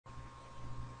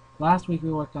Last week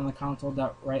we worked on the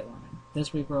Console.WriteLine.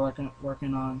 This week we're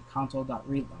working on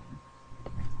Console.ReadLine.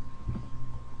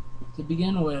 To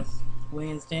begin with, we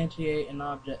instantiate an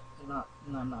object, not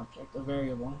an object, a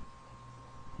variable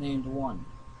named 1.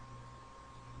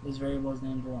 This variable is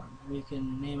named 1. We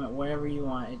can name it whatever you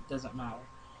want, it doesn't matter.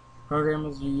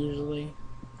 Programmers will usually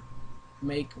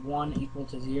make 1 equal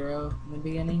to 0 in the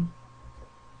beginning,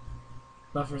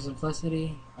 but for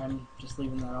simplicity, I'm just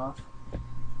leaving that off.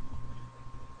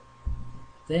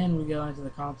 Then we go into the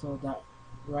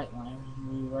Console.WriteLine.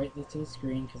 We write this to the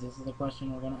screen because this is the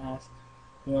question we're going to ask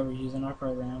whoever's using our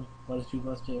program. What is 2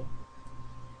 plus 2?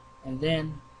 And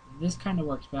then this kind of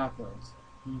works backwards.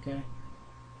 Okay,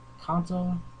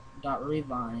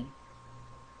 Console.ReadLine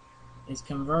is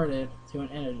converted to an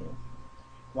integer.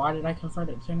 Why did I convert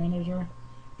it to an integer?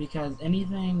 Because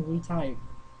anything we type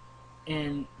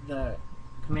in the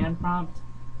command prompt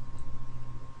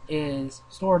is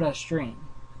stored as string,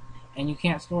 and you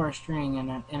can't store a string in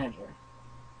an integer,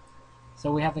 so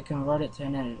we have to convert it to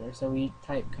an integer. So we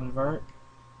type convert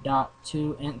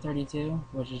to int32,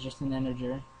 which is just an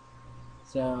integer,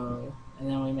 so, and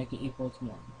then we make it equal to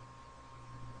 1.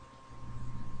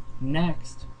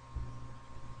 Next,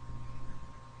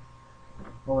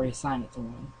 or we assign it to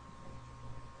 1.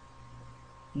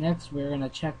 Next, we're going to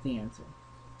check the answer.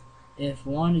 If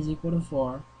 1 is equal to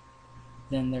 4,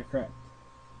 then they're correct.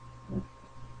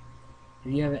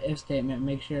 If you have an if statement,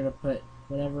 make sure to put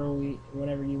whatever you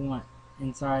want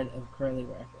inside of curly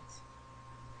brackets.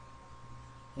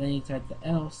 And then you type the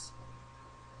else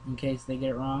in case they get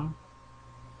it wrong.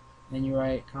 Then you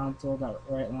write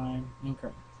Console.WriteLine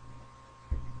incorrect.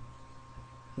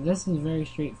 So this is a very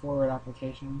straightforward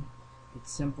application.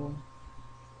 It's simple.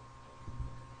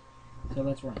 So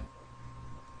let's run it.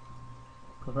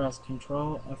 We'll press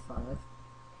Control F5.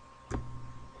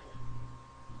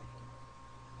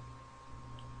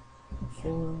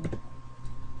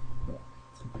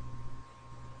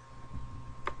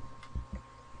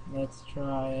 Let's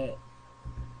try it.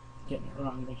 Getting it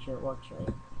wrong, make sure it works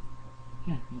right.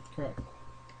 Yeah, that's correct.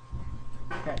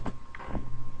 Okay.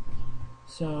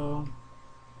 So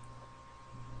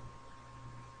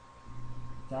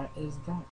that is that.